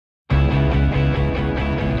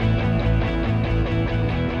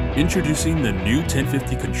Introducing the new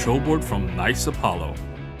 1050 control board from NiceApollo.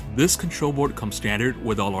 This control board comes standard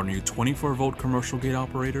with all our new 24-volt commercial gate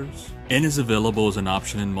operators and is available as an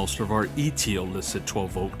option in most of our ETL listed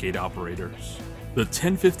 12-volt gate operators. The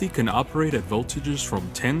 1050 can operate at voltages from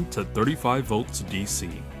 10 to 35 volts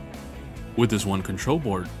DC. With this one control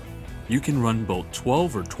board, you can run both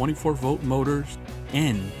 12 or 24-volt motors,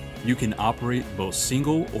 and you can operate both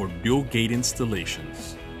single or dual gate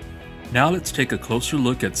installations. Now let's take a closer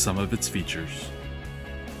look at some of its features.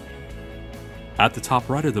 At the top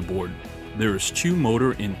right of the board, there is two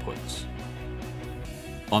motor inputs.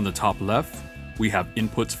 On the top left, we have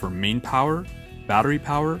inputs for main power, battery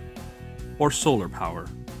power, or solar power.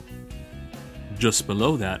 Just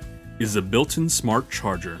below that is a built-in smart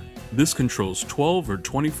charger. This controls 12 or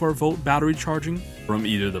 24 volt battery charging from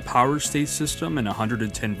either the power stage system and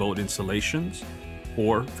 110 volt installations,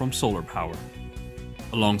 or from solar power.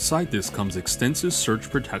 Alongside this comes extensive surge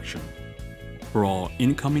protection for all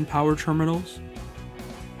incoming power terminals,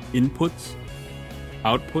 inputs,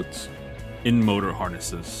 outputs, and motor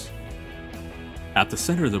harnesses. At the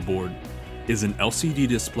center of the board is an LCD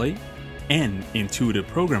display and intuitive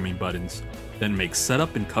programming buttons that make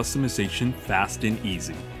setup and customization fast and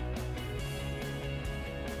easy.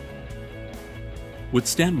 With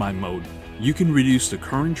standby mode, you can reduce the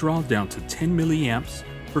current draw down to 10 milliamps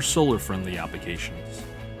for solar-friendly applications.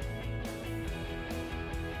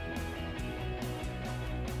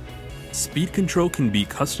 Speed control can be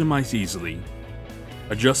customized easily.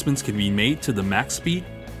 Adjustments can be made to the max speed,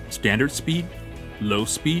 standard speed, low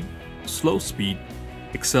speed, slow speed,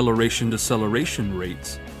 acceleration deceleration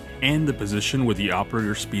rates, and the position where the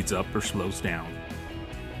operator speeds up or slows down.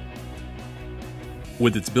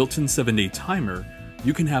 With its built-in 7-day timer,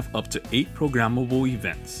 you can have up to 8 programmable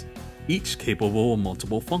events, each capable of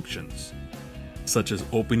multiple functions, such as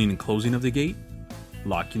opening and closing of the gate,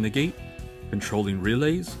 locking the gate, controlling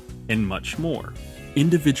relays, and much more.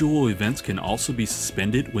 Individual events can also be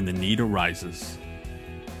suspended when the need arises.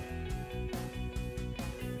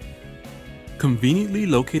 Conveniently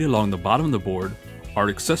located along the bottom of the board are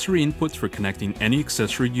accessory inputs for connecting any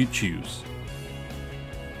accessory you choose,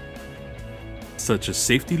 such as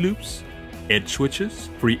safety loops, edge switches,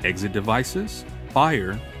 free exit devices,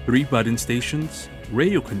 fire, 3 button stations,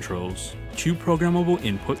 radio controls, 2 programmable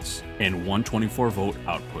inputs, and 1 24-volt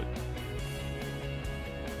output.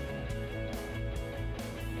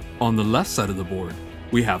 On the left side of the board,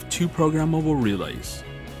 we have 2 programmable relays,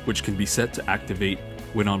 which can be set to activate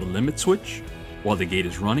when on the limit switch, while the gate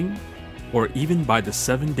is running, or even by the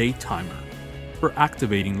 7-day timer, for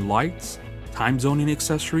activating lights, time zoning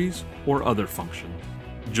accessories, or other functions.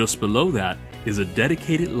 Just below that is a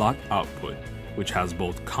dedicated lock output, which has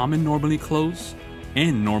both common normally closed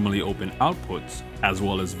and normally open outputs, as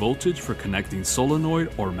well as voltage for connecting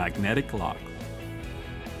solenoid or magnetic locks.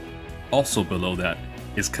 Also below that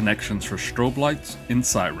is connections for strobe lights and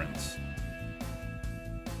sirens.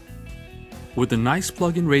 With the nice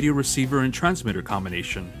plug-in radio receiver and transmitter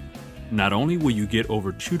combination, not only will you get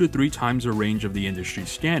over 2 to 3 times the range of the industry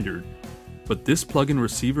standard, but this plug-in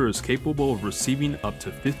receiver is capable of receiving up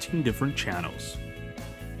to 15 different channels.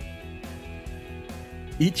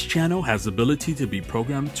 Each channel has the ability to be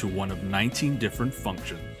programmed to one of 19 different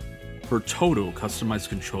functions, for total customized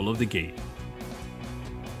control of the gate.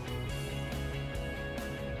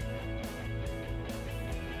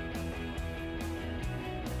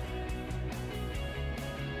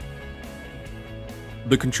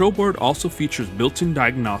 The control board also features built-in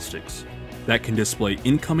diagnostics that can display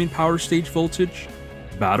incoming power stage voltage,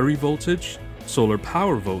 battery voltage, solar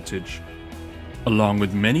power voltage, along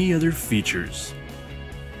with many other features,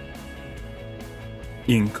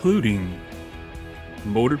 including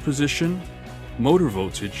motor position, motor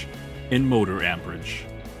voltage, and motor amperage.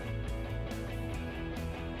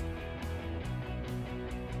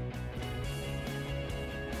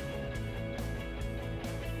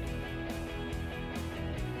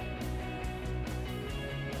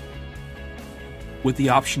 With the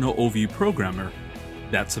optional OV programmer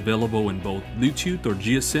that's available in both Bluetooth or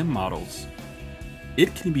GSM models,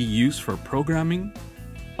 it can be used for programming,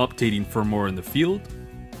 updating firmware in the field,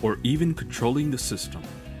 or even controlling the system.